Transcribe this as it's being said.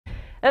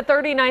The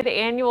 39th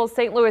annual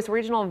St. Louis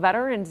Regional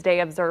Veterans Day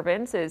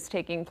observance is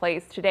taking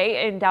place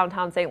today in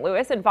downtown St.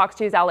 Louis, and Fox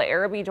 2's Ala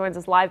Arabi joins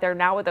us live there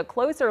now with a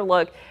closer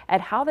look at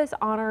how this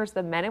honors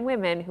the men and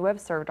women who have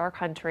served our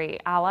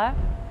country. Ala?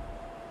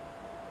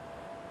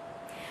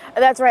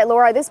 That's right,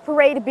 Laura. This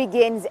parade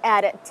begins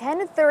at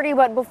 10:30,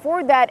 but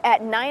before that,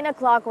 at 9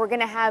 o'clock, we're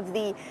going to have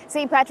the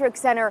St. Patrick's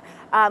Center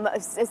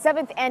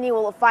 7th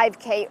annual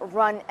 5K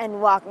run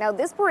and walk. Now,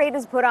 this parade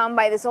is put on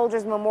by the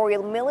Soldiers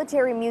Memorial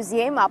Military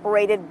Museum,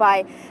 operated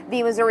by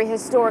the Missouri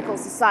Historical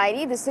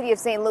Society, the City of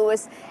St.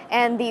 Louis,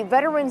 and the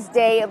Veterans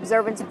Day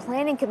Observance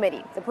Planning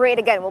Committee. The parade,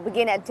 again, will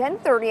begin at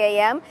 10:30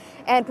 a.m.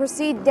 and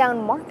proceed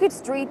down Market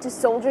Street to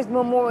Soldiers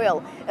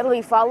Memorial. It'll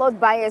be followed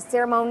by a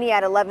ceremony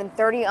at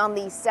 11:30 on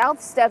the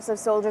south steps of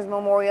Soldiers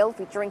Memorial,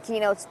 featuring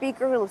keynote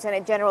speaker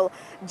Lieutenant General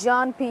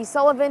John P.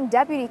 Sullivan,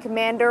 Deputy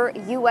Commander,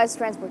 U.S.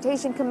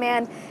 Transportation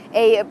Command,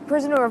 a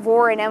prisoner of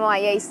war and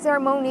MIA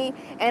ceremony,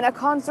 and a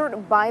concert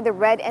by the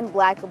Red and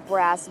Black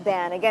Brass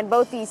Band. Again,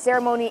 both the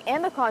ceremony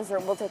and the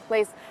concert will take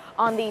place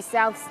on the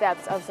south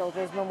steps of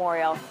Soldiers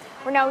Memorial.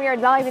 We are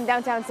live in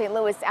downtown St.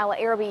 Louis. Ala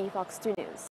Arabi, Fox 2 News.